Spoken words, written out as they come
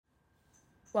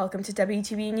Welcome to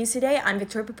WTBU News Today. I'm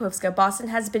Victoria Popovska. Boston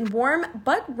has been warm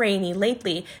but rainy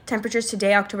lately. Temperatures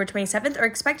today, October 27th, are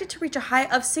expected to reach a high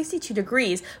of 62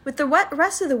 degrees, with the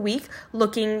rest of the week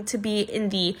looking to be in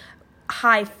the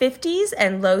high 50s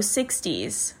and low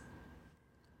 60s.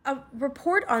 A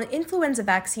report on influenza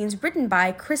vaccines written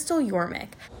by Crystal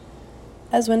Yormick.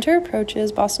 As winter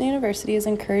approaches, Boston University is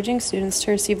encouraging students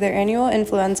to receive their annual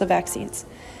influenza vaccines.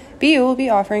 BU will be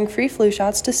offering free flu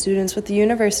shots to students with the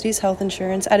university's health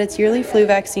insurance at its yearly flu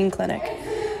vaccine clinic.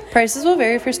 Prices will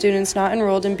vary for students not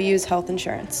enrolled in BU's health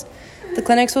insurance. The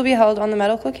clinics will be held on the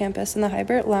medical campus in the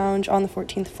Hybert Lounge on the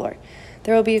 14th floor.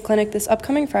 There will be a clinic this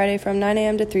upcoming Friday from 9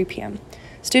 a.m. to 3 p.m.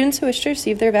 Students who wish to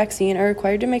receive their vaccine are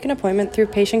required to make an appointment through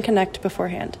Patient Connect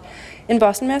beforehand. In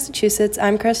Boston, Massachusetts,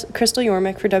 I'm Crystal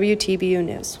Yormick for WTBU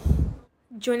News.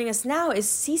 Joining us now is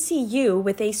CCU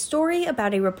with a story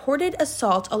about a reported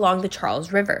assault along the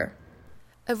Charles River.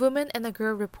 A woman and a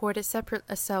girl reported separate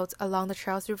assaults along the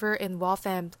Charles River in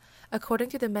Waltham, according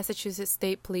to the Massachusetts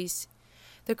State Police.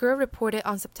 The girl reported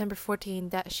on September 14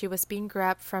 that she was being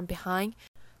grabbed from behind,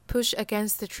 pushed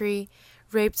against the tree,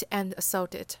 raped, and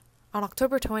assaulted. On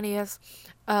October 20th,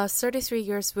 a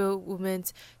 33-year-old woman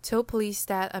told police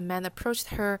that a man approached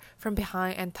her from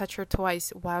behind and touched her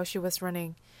twice while she was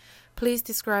running. Police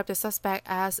described the suspect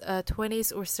as a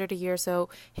 20s or 30-year-old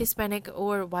Hispanic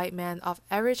or white man of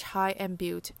average height and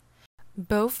build.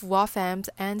 Both Waltham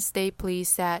and State Police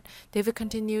said they would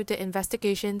continue the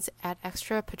investigations, add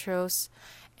extra patrols,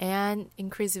 and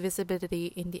increase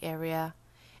visibility in the area.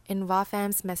 In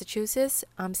Waltham, Massachusetts,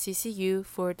 I'm CCU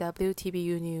for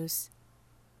WTBU News.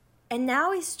 And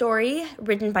now a story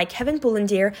written by Kevin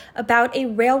Bullendier about a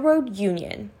railroad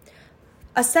union.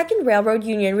 A second railroad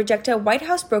union rejected a White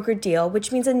House brokered deal,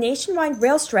 which means a nationwide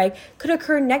rail strike could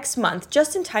occur next month,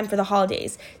 just in time for the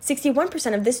holidays.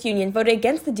 61% of this union voted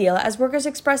against the deal as workers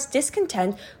expressed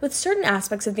discontent with certain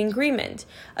aspects of the agreement.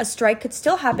 A strike could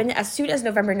still happen as soon as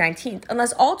November 19th,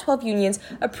 unless all 12 unions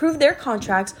approve their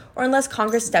contracts or unless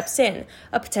Congress steps in.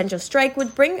 A potential strike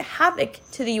would bring havoc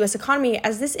to the U.S. economy,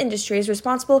 as this industry is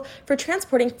responsible for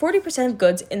transporting 40% of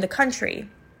goods in the country.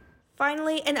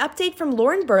 Finally, an update from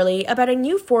Lauren Burley about a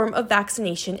new form of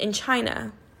vaccination in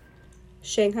China.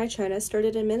 Shanghai, China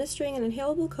started administering an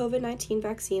inhalable COVID-19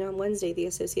 vaccine on Wednesday, the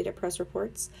Associated Press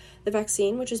reports. The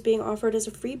vaccine, which is being offered as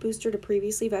a free booster to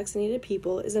previously vaccinated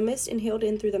people, is a mist inhaled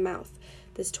in through the mouth.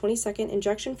 This 20-second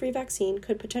injection-free vaccine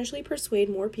could potentially persuade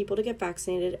more people to get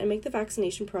vaccinated and make the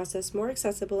vaccination process more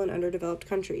accessible in underdeveloped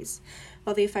countries.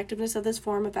 While the effectiveness of this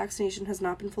form of vaccination has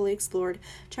not been fully explored,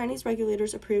 Chinese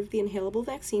regulators approved the inhalable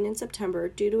vaccine in September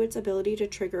due to its ability to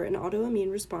trigger an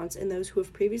autoimmune response in those who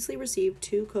have previously received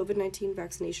 2 COVID-19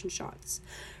 vaccination shots.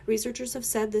 Researchers have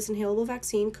said this inhalable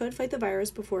vaccine could fight the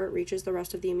virus before it reaches the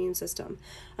rest of the immune system.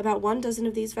 About 12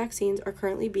 of these vaccines are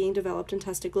currently being developed and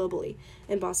tested globally.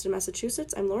 In Boston, Massachusetts,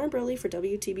 I'm Lauren Burley for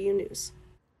WTBU News.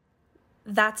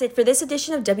 That's it for this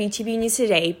edition of WTBU News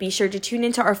Today. Be sure to tune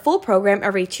into our full program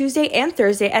every Tuesday and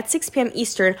Thursday at 6 p.m.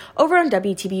 Eastern over on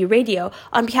WTBU Radio.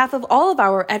 On behalf of all of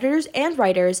our editors and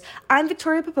writers, I'm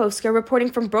Victoria Popovska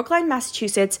reporting from Brookline,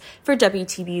 Massachusetts for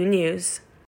WTBU News.